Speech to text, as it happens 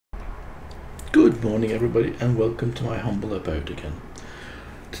Good morning everybody and welcome to my humble abode again.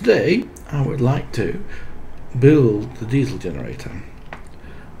 Today I would like to build the diesel generator.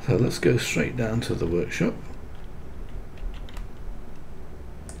 So let's go straight down to the workshop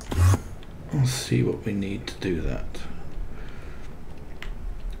and see what we need to do that.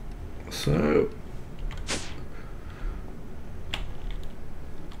 So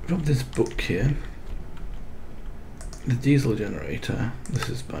from this book here, the diesel generator, this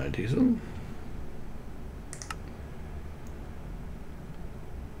is biodiesel.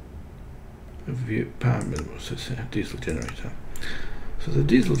 View power minimum, so it's a diesel generator. So the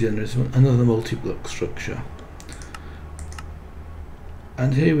diesel generator is another multi-block structure,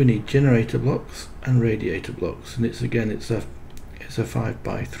 and here we need generator blocks and radiator blocks, and it's a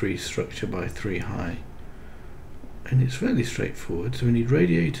 5x3 structure by 3 high, and it's fairly straightforward. So we need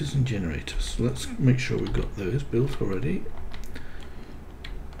radiators and generators. So let's make sure we've got those built already.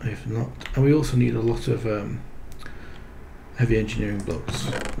 If not, and we also need a lot of heavy engineering blocks,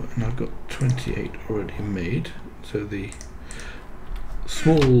 and I've got 28 already made. So the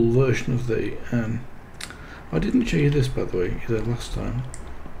small version of the I didn't show you this, by the way, either last time.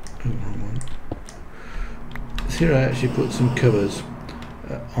 Oh, wrong one. So here I actually put some covers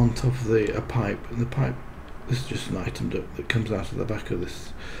on top of a pipe, and the pipe, this is just an item that comes out of the back of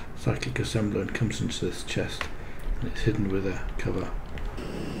this cyclic assembler and comes into this chest, and it's hidden with a cover.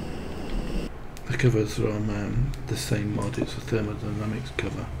 The covers are on the same mod, it's a thermodynamics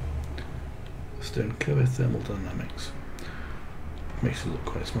cover. Stone cover, thermodynamics. Makes it look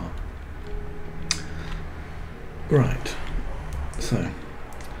quite smart. Right, so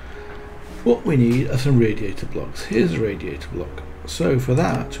what we need are some radiator blocks. Here's a radiator block. So for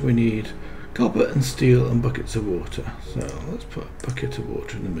that we need copper and steel and buckets of water. So let's put a bucket of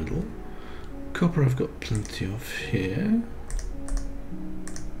water in the middle. Copper I've got plenty of here.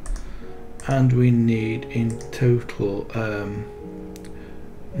 And we need in total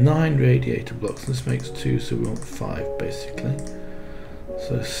 9 radiator blocks. This makes 2, so we want 5 basically.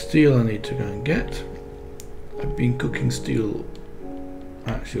 So steel I need to go and get. I've been cooking steel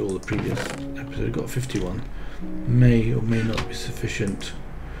actually all the previous episodes. I've got 51. May or may not be sufficient.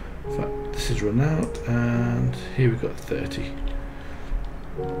 In fact, this is run out, and here we've got 30.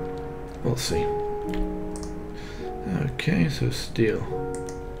 We'll see. Okay, so steel.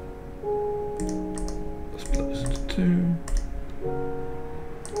 Split this into 2.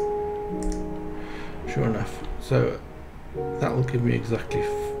 Sure enough, so that will give me exactly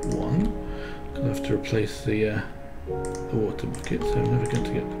 1. I'll have to replace the water bucket, so I'm never going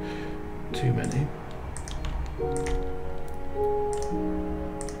to get too many.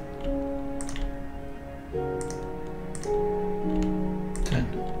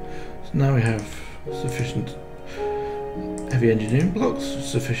 So now we have sufficient heavy engineering blocks,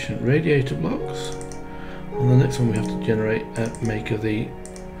 sufficient radiator blocks, and the next one we have to generate make of the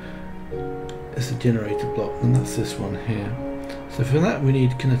is the generator block, and that's this one here. So for that we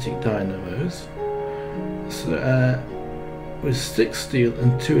need kinetic dynamos. So with 6 steel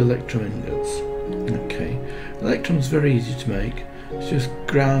and 2 electrum ingots. Okay, electrum's very easy to make. It's just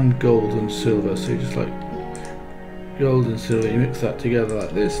ground gold and silver. So you just like gold and silver, you mix that together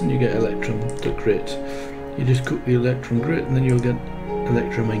like this, and you get electrum, the grit. You just cook the electrum grit, and then you'll get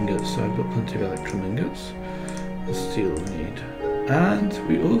electrum ingots. So I've got plenty of electrum ingots. The steel we need, and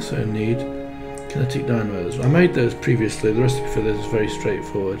we also need kinetic dynamos. I made those previously. The recipe for this is very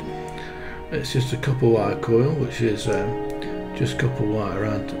straightforward. It's just a copper wire coil, which is just copper wire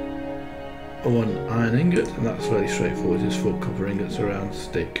around 1 iron ingot, and that's very straightforward. Just 4 copper ingots around a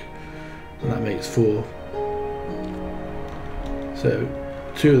stick, and that makes 4. So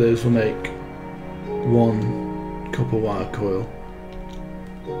 2 of those will make 1 copper wire coil,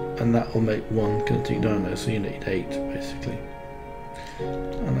 and that will make 1 kinetic dynamo. So you need 8 basically,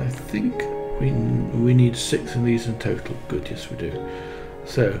 and I think we need 6 of these in total. Good, yes we do.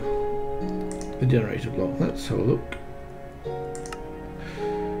 So the generator block, let's have a look.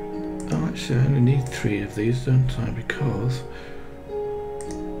 Oh, actually I only need 3 of these, don't I, because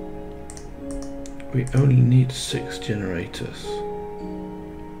we only need 6 generators.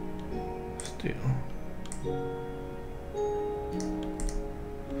 Steel.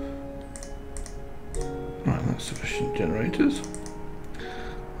 Right, that's sufficient generators.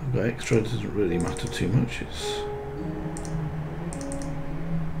 I've got extra, it doesn't really matter too much, it's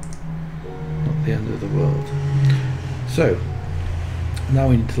not the end of the world. So now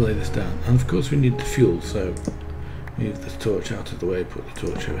we need to lay this down, and of course we need the fuel, so move the torch out of the way, put the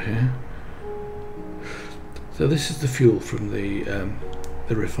torch over here. So this is the fuel from the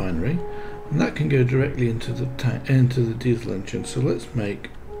refinery, and that can go directly into the diesel engine. So let's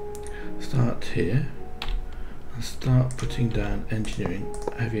make start here and start putting down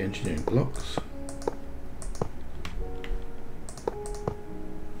heavy engineering blocks.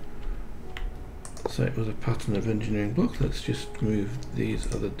 So it was a pattern of engineering blocks. Let's just move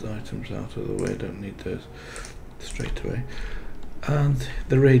these other items out of the way. I don't need those straight away. And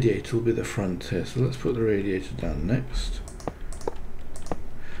the radiator will be the front here. So let's put the radiator down next.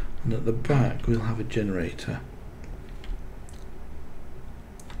 And at the back we'll have a generator.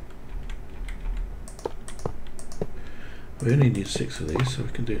 We only need 6 of these, so we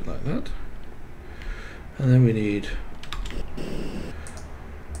can do it like that. And then we need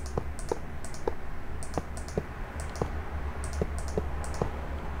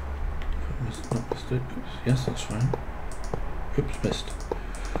oops, yes, that's fine. Oops, missed.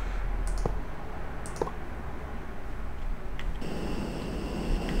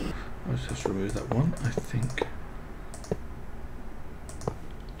 I'll just have to remove that one, I think.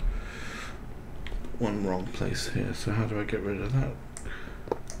 One wrong place here, so how do I get rid of that?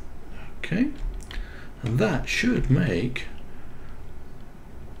 Okay, and that should make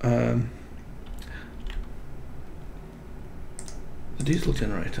the diesel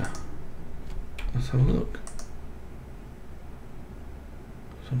generator. Let's have a look.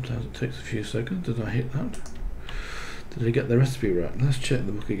 Sometimes it takes a few seconds. Did I hit that? Did I get the recipe right? Let's check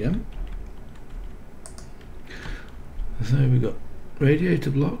the book again. So we've got radiator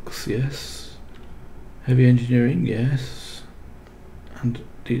blocks, yes. Heavy engineering, yes. And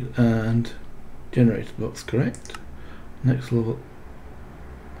generator blocks, correct. Next level.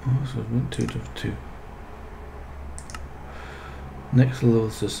 Oh, so 1, 2, 2. Next level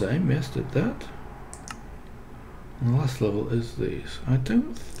is the same, yes, did that. And the last level is these. I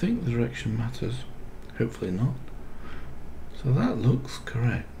don't think the direction matters. Hopefully not. So that looks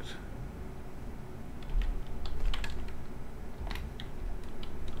correct.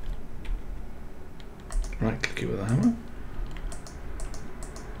 Right click it with a hammer.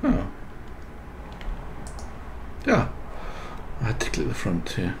 Oh. Yeah. I had to click the front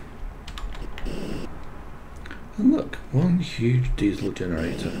here. And look, one huge diesel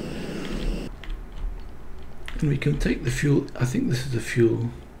generator. And we can take the fuel, I think this is the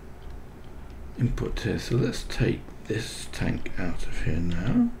fuel input here, so let's take this tank out of here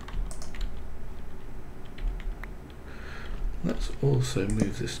now. Let's also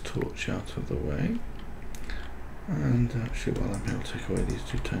move this torch out of the way. And actually while I'm here I'll take away these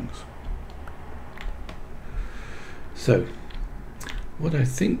 2 tanks. So, what I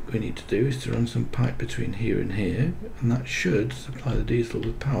think we need to do is to run some pipe between here and here, and that should supply the diesel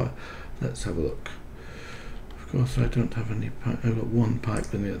with power. Let's have a look. Of course I don't have any pipe, I've got one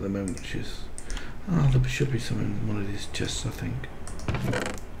pipe in there at the moment, which is, there should be some in one of these chests, I think.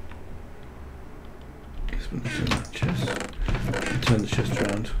 Guess we're not in that chest. I'll turn the chest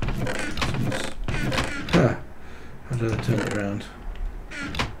around. Ha! How did I turn it around?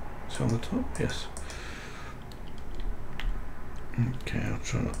 It's on the top? Yes. Okay, I'll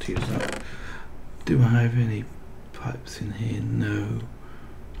try not to use that. Do I have any pipes in here? No.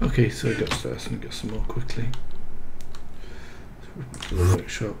 Okay, so I got upstairs and get some more quickly. So we put to the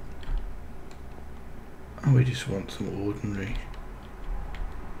workshop. And we just want some ordinary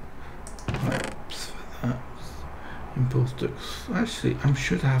pipes for that. Impulse ducts. Actually, I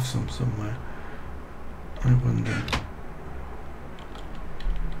should have some somewhere. I wonder.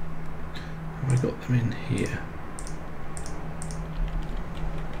 Have I got them in here?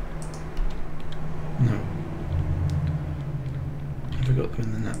 No. Have I got them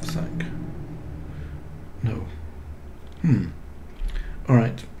in the knapsack? No.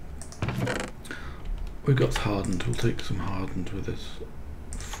 Alright. We've got hardened. We'll take some hardened with us.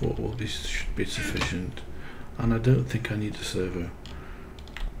 4 will be, should be sufficient. And I don't think I need a servo.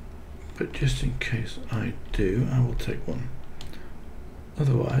 But just in case I do, I will take one.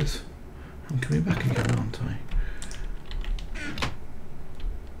 Otherwise, I'm coming back again, aren't I?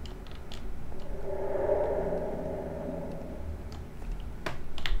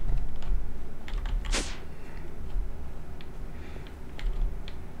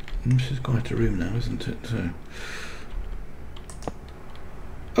 This is quite a room now, isn't it? So,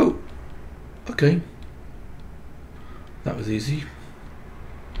 oh, okay, that was easy.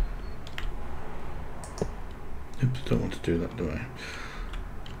 Oops, don't want to do that, do I?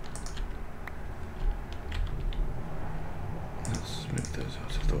 Let's move those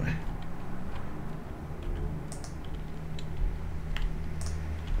out of the way.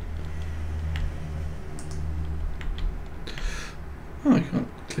 Oh, I can't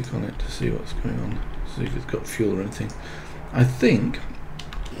click on it to see what's going on, see if it's got fuel or anything. I think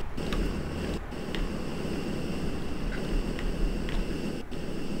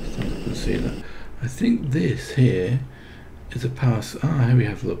can see that. I think this here is a power. Here we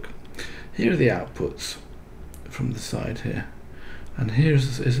have, look. Here are the outputs from the side here. And here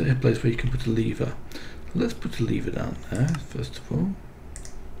is a place where you can put a lever. Let's put a lever down there, first of all.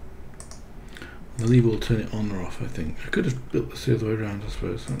 The lever will turn it on or off, I think. I could have built this the other way around, I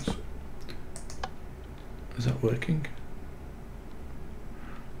suppose. Is that working?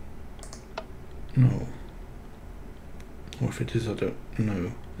 No. Or if it is, I don't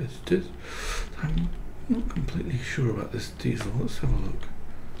know. It is. I'm not completely sure about this diesel. Let's have a look.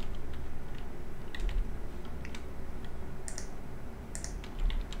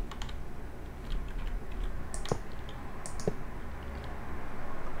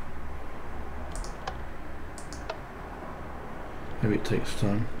 Maybe it takes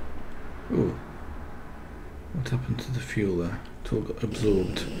time. Oh, what happened to the fuel there? It all got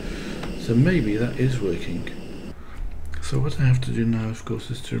absorbed. So maybe that is working. So what I have to do now, of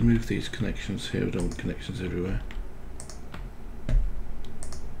course, is to remove these connections here. I don't want connections everywhere.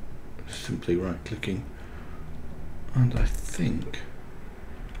 Simply right-clicking. And I think...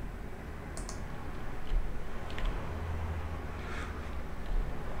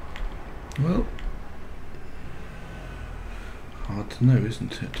 well... hard to know,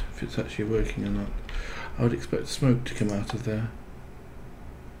 isn't it, if it's actually working or not. I would expect smoke to come out of there.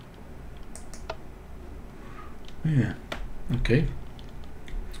 Yeah, okay.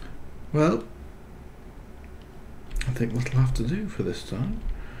 Well, I think that'll have to do for this time.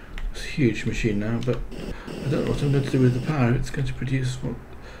 It's a huge machine now, but I don't know what I'm going to do with the power. It's going to produce what,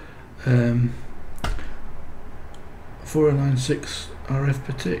 4096 RF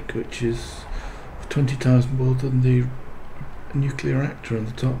per tick, which is 20 times more than the nuclear reactor on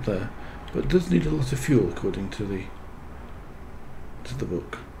the top there, but it does need a lot of fuel according to the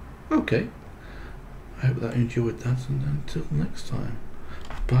book. Okay, I hope that you enjoyed that, and until next time,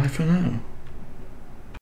 bye for now.